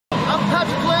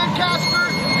Patrick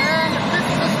Lancaster, and this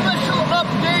is a special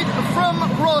update from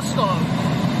Rostov.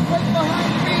 Right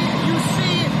behind me, you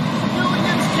see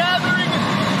millions gathering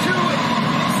to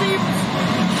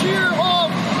cheer off,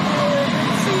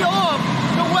 see off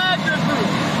the Wagner Group.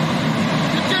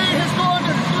 The day has gone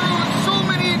through so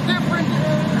many different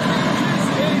changes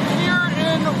here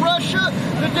in Russia.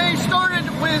 The day started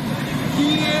with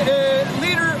the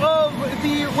leader of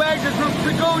the Wagner Group,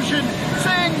 Prigozhin,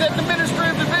 saying that the Ministry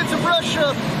of Defense of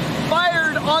Russia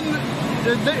fired on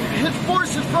his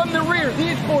forces from the rear,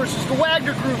 these forces, the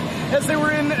Wagner Group, as they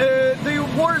were in the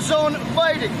war zone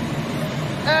fighting.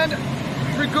 And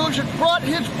Prigozhin brought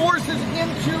his forces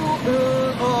into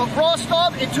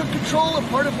Rostov and took control of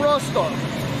part of Rostov.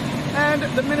 And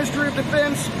the Ministry of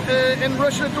Defense and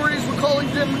Russian authorities were calling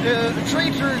them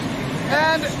traitors,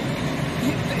 and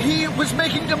he was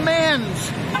making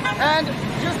demands. And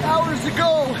just hours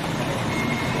ago,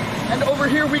 and over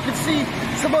here we can see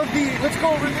some of the, let's go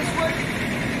over this way.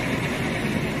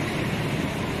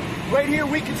 Right here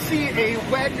we can see a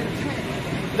Wagner tank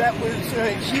that was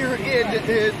here in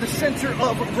the center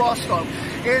of Rostov.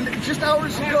 And just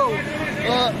hours ago,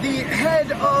 the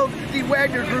head of the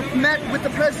Wagner Group met with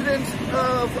the president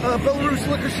of Belarus,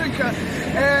 Lukashenko,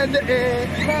 and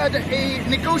had a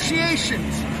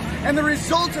negotiations. And the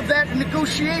result of that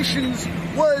negotiations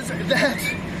was that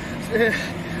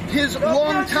his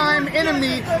longtime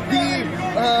enemy, the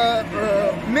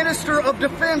Minister of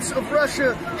Defense of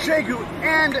Russia, Shoigu,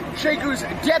 and Shoigu's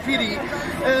deputy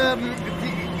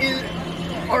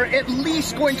are at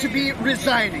least going to be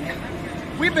resigning.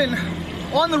 We've been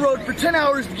on the road for 10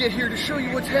 hours to get here to show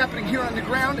you what's happening here on the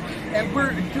ground, and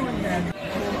we're doing that.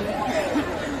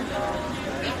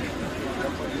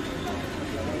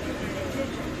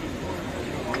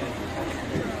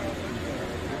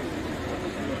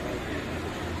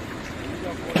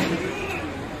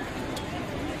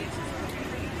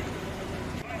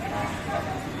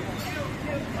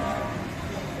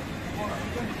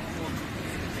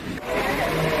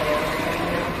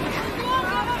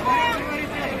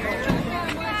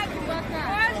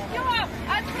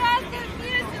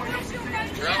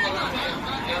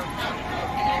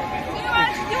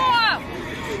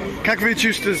 Как вы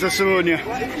чувствуете за сегодня?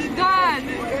 Да,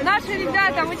 наши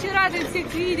ребята, очень рады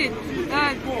всех видеть.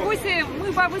 Пусть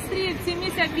мы побыстрее все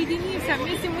вместе объединимся,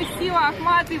 вместе мы сила,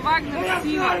 Ахмат и Вагнер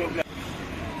сила.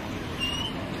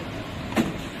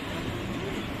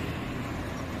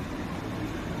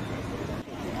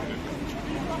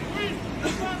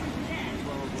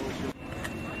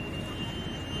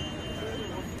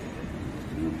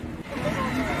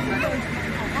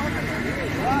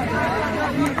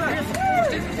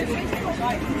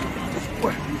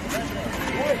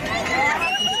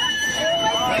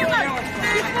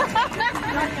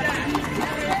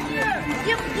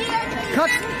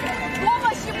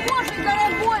 Помощи Божьей,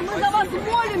 дорогой, мы за вас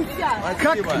молимся.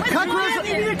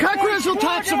 Как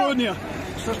результат сегодня?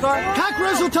 Как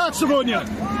результат сегодня?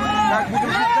 Как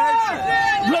будем жить дальше?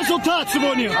 Результат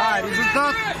сегодня.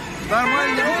 Результат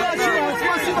нормальный.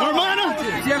 Нормально?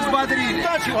 Всех взбодрили.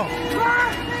 Удачи вам.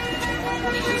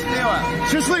 Счастливо.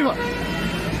 Счастливо.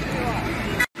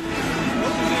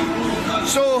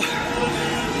 So,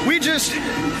 we just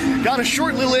got a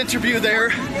short little interview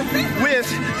there with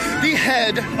the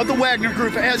head of the Wagner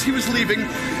Group as he was leaving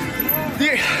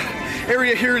the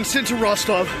area here in Center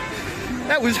Rostov.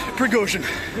 That was Prigozhin.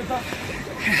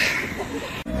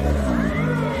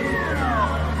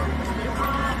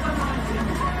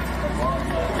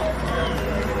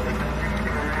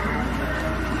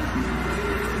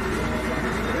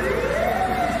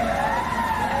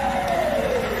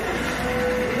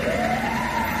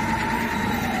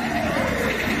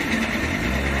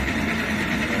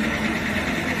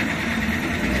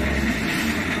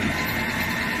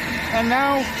 And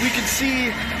now we can see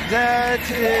that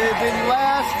the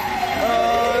last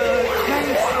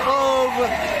tanks of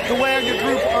the Wagner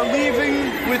Group are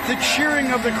leaving with the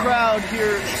cheering of the crowd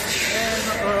here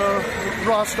in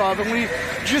Rostov. And we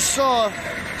just saw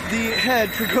the head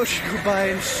Prigozhin go by,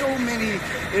 and so many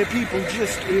people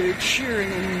just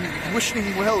cheering and wishing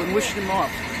him well and wishing him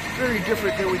off. Very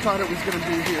different than we thought it was going to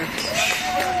be here.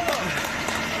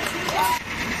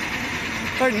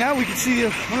 Right now we can see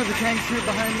one of the tanks here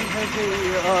behind me has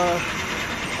a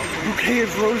bouquet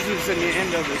of roses in the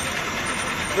end of it.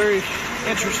 Very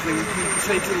interesting, to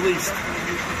say to the least.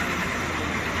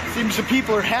 Seems the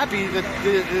people are happy that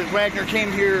the Wagner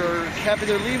came here, or happy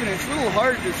they're leaving. It's a little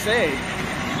hard to say,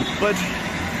 but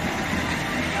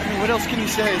I mean, what else can you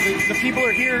say? The people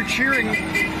are here cheering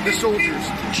the soldiers,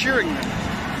 cheering them,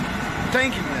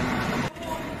 thanking them.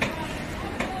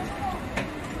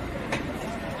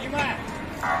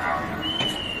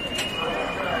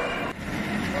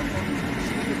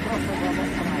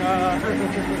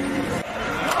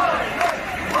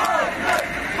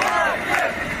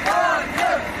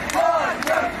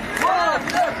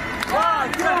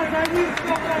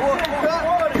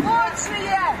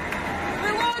 Лучшие! Вы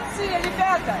лучшие,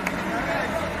 ребята!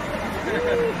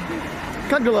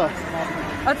 Как дела?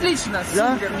 Отлично,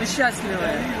 Да? супер, мы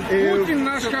счастливы. Путин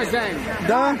наш хозяин.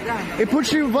 Да? И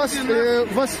почему вас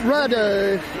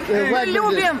рада Мы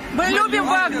любим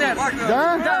Вагнер.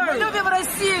 Да? Да, мы любим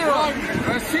Россию.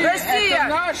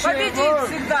 Россия победит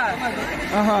всегда.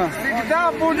 Ага.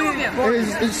 Всегда будет.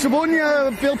 Любим.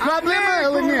 Сегодня был проблема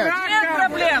или нет? Нет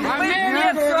проблем.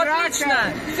 Нет, все отлично.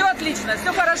 Все отлично,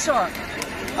 все хорошо.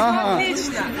 Ага.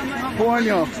 Отлично.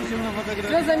 Понял.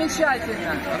 Все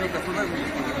замечательно.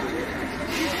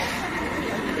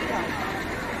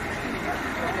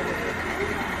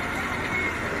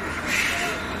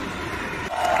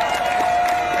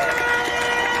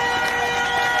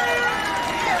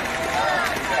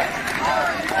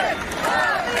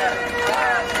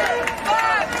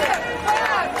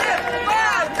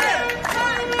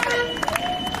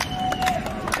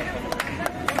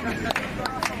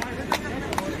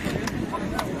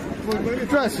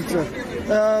 Здравствуйте.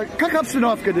 Как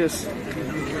обстановка здесь?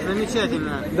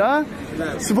 Замечательно. Да?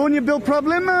 Да. Сегодня был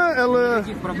проблема или...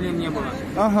 Никаких проблем не было.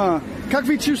 Ага. Как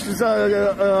вы чувствуете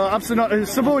обстановку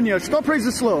сегодня? Что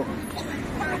произошло?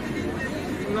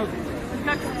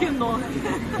 Как в кино.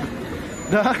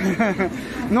 Да.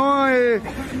 Но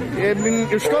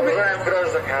что вы... Уважаемые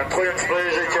граждане, отходим с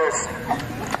проезжей части.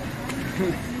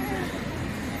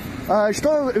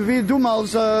 Что вы думал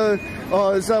за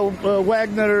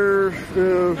Вагнер?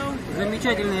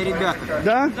 Замечательные ребята.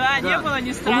 Да? Да, не было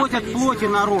ни страха, Плоть от плоти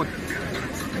народ.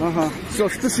 Ага. Все,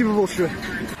 спасибо большое.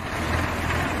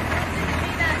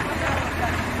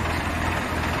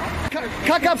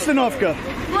 Как обстановка?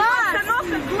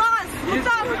 Обстановка класс! Вот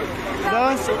так вот.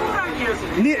 Да?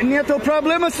 Нету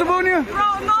проблемы сегодня?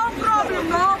 No problem,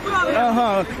 no problem.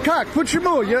 Ага. Как?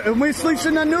 Почему? Мы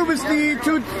слышим на новости,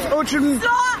 тут очень... Все,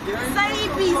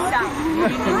 заебись.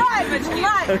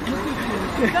 Лайк.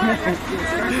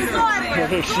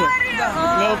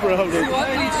 No problem.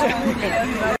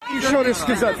 Еще раз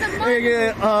сказать.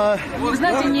 Вы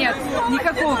знаете, нет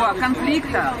никакого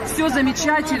конфликта, все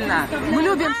замечательно. Мы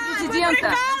любим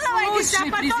президента,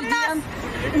 лучший президент.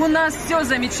 У нас все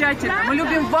замечательно. Мы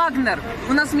любим Вагнер.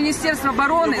 У нас Министерство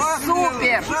обороны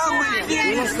супер.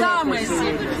 Самый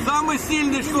сильный. Самый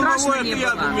сильный штурмовой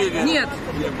отряд в мире. Нет,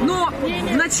 но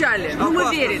в начале,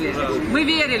 мы верили. Мы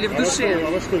верили в душе.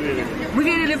 Мы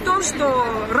верили в том, что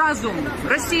разум,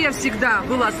 Россия всегда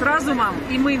была с разумом,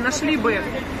 и мы нашли бы,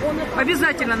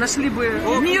 обязательно нашли бы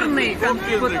мирный,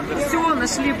 вот, все,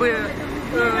 нашли бы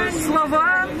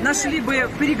слова, нашли бы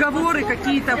переговоры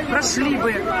какие-то, прошли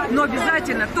бы, но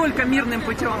обязательно только мирным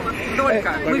путем.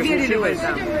 Только. Мы верили в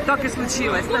это. Так и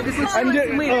случилось. Так и случилось.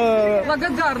 Мы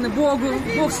благодарны Богу.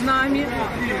 Бог с нами.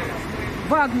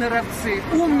 Вагнеровцы,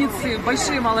 умницы,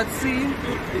 большие молодцы.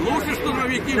 Лучшие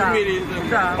штурмовики Да. в мире.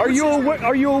 Да. Are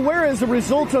you aware as a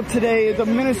result of today, the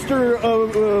Minister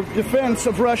of Defense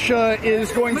of Russia is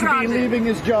going to be leaving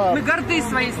his job? Мы горды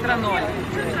своей страной.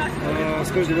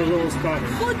 Скажите, пожалуйста,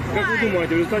 как вы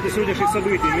думаете, в результате сегодняшних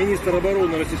событий министр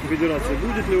обороны Российской Федерации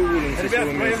будет ли уволен со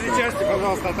своего места? части,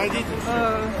 пожалуйста, отойдите.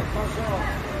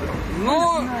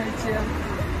 Ну,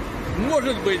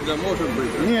 может быть, да, может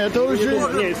быть. Нет, это уже...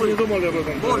 Нет, если не думали об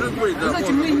этом. Может быть, Вы да.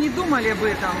 знаете, мы не думали об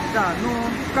этом, да, но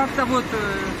как-то вот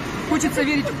хочется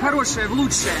верить в хорошее, в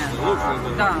лучшее.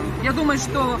 Да. Я думаю,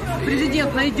 что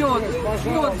президент найдет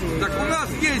вот Так у нас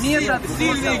есть метод,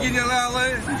 сильные генералы,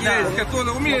 есть,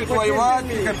 которые умеют воевать,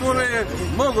 которые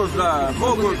могут, да,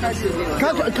 могут.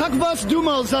 Как вас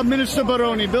думал за министр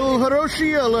обороны? Был хороший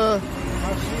или...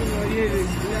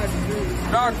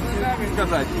 Как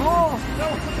сказать? Ну,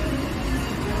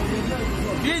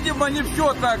 видимо, не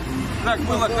все так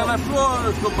было хорошо,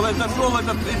 что произошел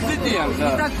этот инцидент.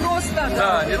 Да. так просто.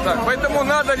 Да, не так. Поэтому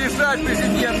надо решать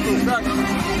президенту,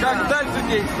 как дальше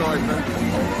действовать. Да.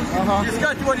 Ага.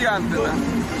 Искать варианты.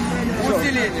 Да.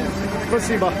 Усиление.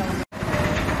 Спасибо.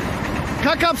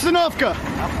 Как обстановка?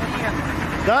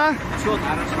 Да? Хорошо.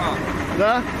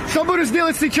 Да? Что будешь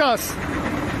делать сейчас?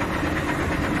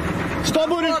 Что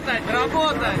будешь...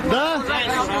 Работать. Да?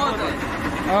 Работать.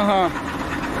 Ага.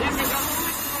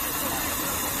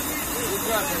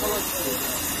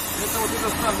 Это вот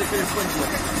иностранный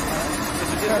корреспондент.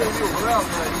 Это интервью брал, да,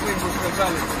 и мы ему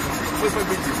сказали, вы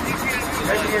победили.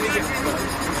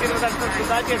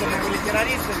 До обеда мы были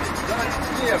террористами.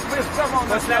 Нет, мы с самого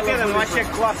После обеда мы вообще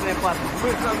классные парни.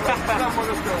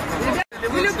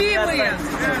 Вы любимые.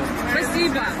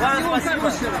 Спасибо. Всего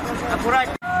хорошего.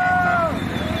 Аккуратнее.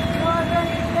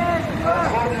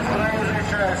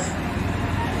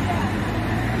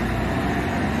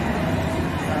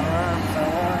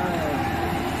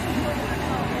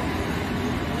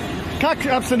 Как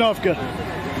обстановка?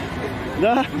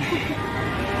 Да? We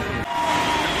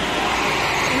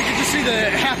can just see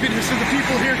the happiness of the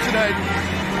people here tonight.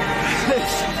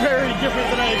 It's very different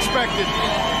than I expected.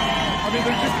 I mean,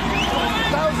 there's just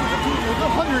thousands of people,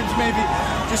 hundreds maybe,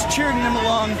 just cheering them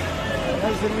along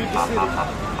as they leave the city.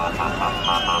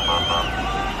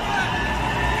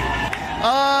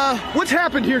 What's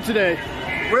happened here today?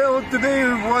 Well,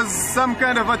 today was some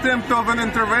kind of attempt of an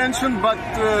intervention, but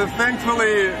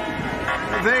thankfully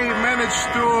they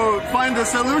managed to find a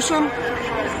solution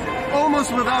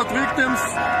almost without victims.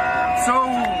 So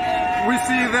we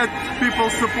see that people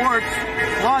support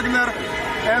Wagner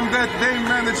and that they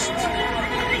managed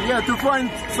to find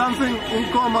something in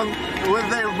common with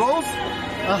their goals.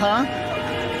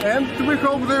 And we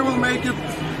hope they will make it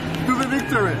to the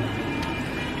victory.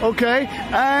 Okay,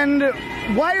 and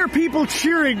why are people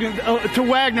cheering to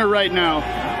Wagner right now?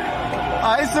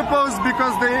 I suppose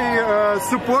because they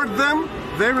support them,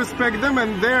 they respect them,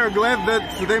 and they're glad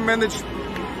that they managed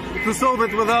to solve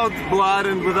it without blood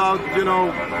and without,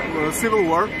 civil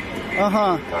war.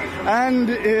 And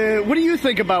what do you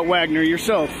think about Wagner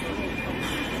yourself?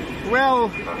 Well,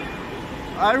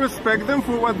 I respect them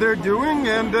for what they're doing,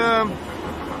 and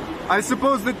I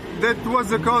suppose that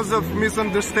was a cause of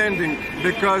misunderstanding,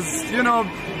 because,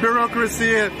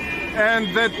 bureaucracy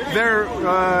and that their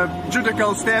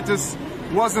judicial status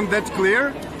wasn't that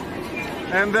clear,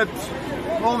 and that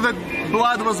all that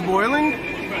blood was boiling.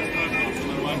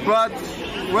 But,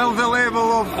 well, the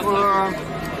level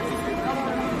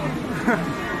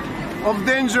of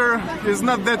danger is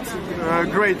not that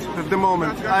great at the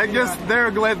moment. I guess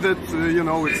they're glad that,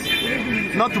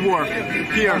 it's not war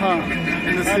here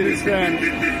in the city.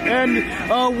 And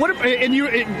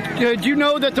do you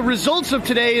know that the results of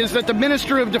today is that the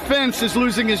Minister of Defense is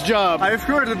losing his job? I've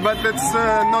heard it, but it's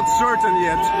not certain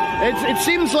yet. It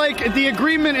seems like the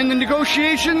agreement in the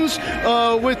negotiations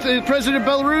with President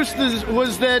Belarus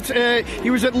was that he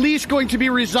was at least going to be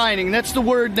resigning. That's the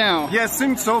word now. Yes,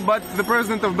 seems so, but the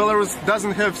President of Belarus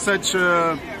doesn't have such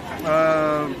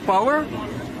power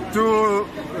to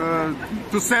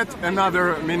set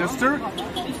another minister.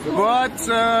 But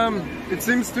it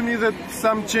seems to me that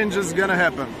some change is gonna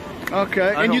happen.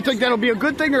 Okay, and you think that'll be a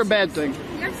good thing or a bad thing?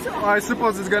 I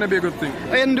suppose it's gonna be a good thing.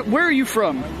 And where are you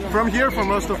from? From here, from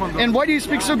Rostov-on-Don. And why do you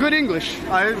speak so good English?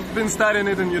 I've been studying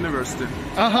it in university.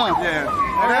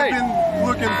 Yeah. And I've been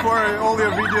looking for all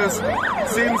your videos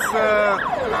since the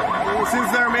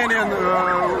Armenian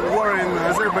war in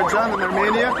Azerbaijan and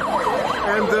Armenia.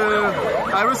 And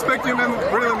I respect you, man,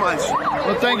 really much.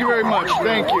 Well, thank you very much.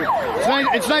 Thank you.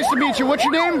 It's nice to meet you. What's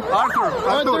your name? Arthur.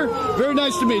 Arthur. Very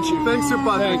nice to meet you. Thanks,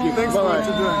 Pat. Thank you. Thanks for what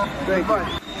you're doing. Thank you.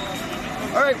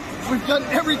 All right, we've done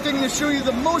everything to show you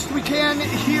the most we can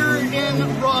here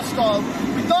in Rostov.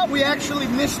 We thought we actually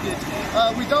missed it.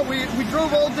 We thought we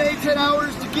drove all day, 10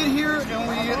 hours to get here, and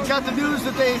we got the news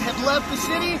that they had left the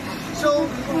city. So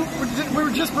we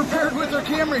were just prepared with our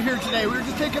camera here today. We were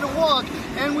just taking a walk,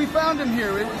 and we found them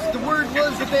here. The word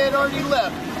was that they had already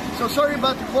left. So sorry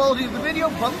about the quality of the video,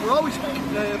 but we're always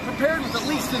prepared with at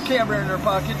least a camera in our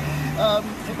pocket.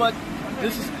 But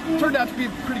this turned out to be a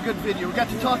pretty good video. We got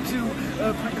to talk to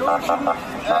Prigozhin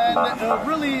and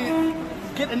really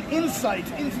get an insight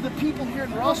into the people here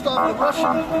in Rostov, the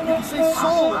Russian, you can say,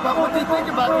 soul, about what they think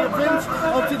about the events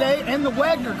of today and the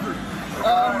Wagner Group.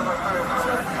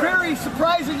 Very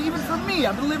surprising even for me.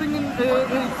 I've been living in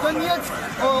Donetsk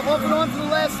off and on for the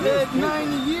last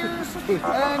 9 years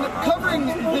and covering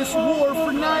this war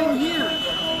for 9 years.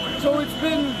 So it's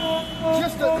been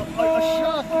just a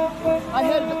shock. I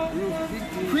had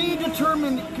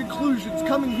predetermined conclusions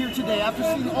coming here today after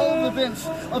seeing all of the events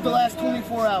of the last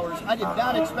 24 hours. I did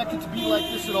not expect it to be like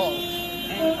this at all.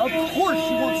 Of course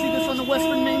you won't see this on the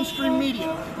Western mainstream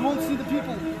media. You won't see the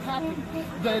people happy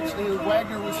that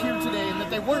Wagner was here today and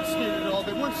that they weren't scared at all.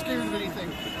 They weren't scared of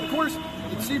anything. Of course,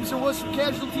 it seems there was some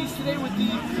casualties today with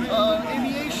the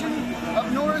aviation up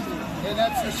north, and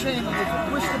that's a shame.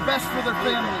 We wish the best for their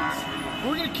families.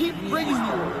 We're going to keep bringing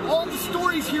you all the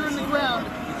stories here in the ground,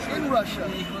 in Russia,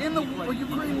 in the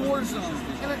Ukraine war zone,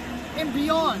 and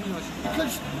beyond,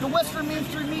 because the Western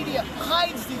mainstream media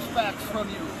hides these facts from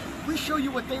you. We show you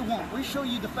what they want. We show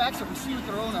you the facts that we see with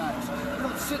our own eyes. We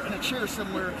don't sit in a chair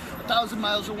somewhere 1,000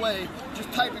 miles away,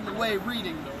 just typing away,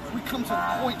 reading. We come to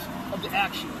the point of the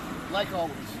action, like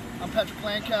always. I'm Patrick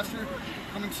Lancaster,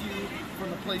 coming to you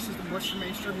from the places the Western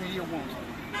mainstream media won't.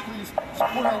 Please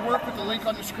support our work with the link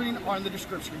on the screen or in the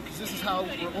description, because this is how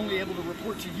we're only able to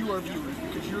report to you, our viewers,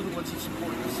 because you're the ones that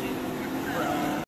support us.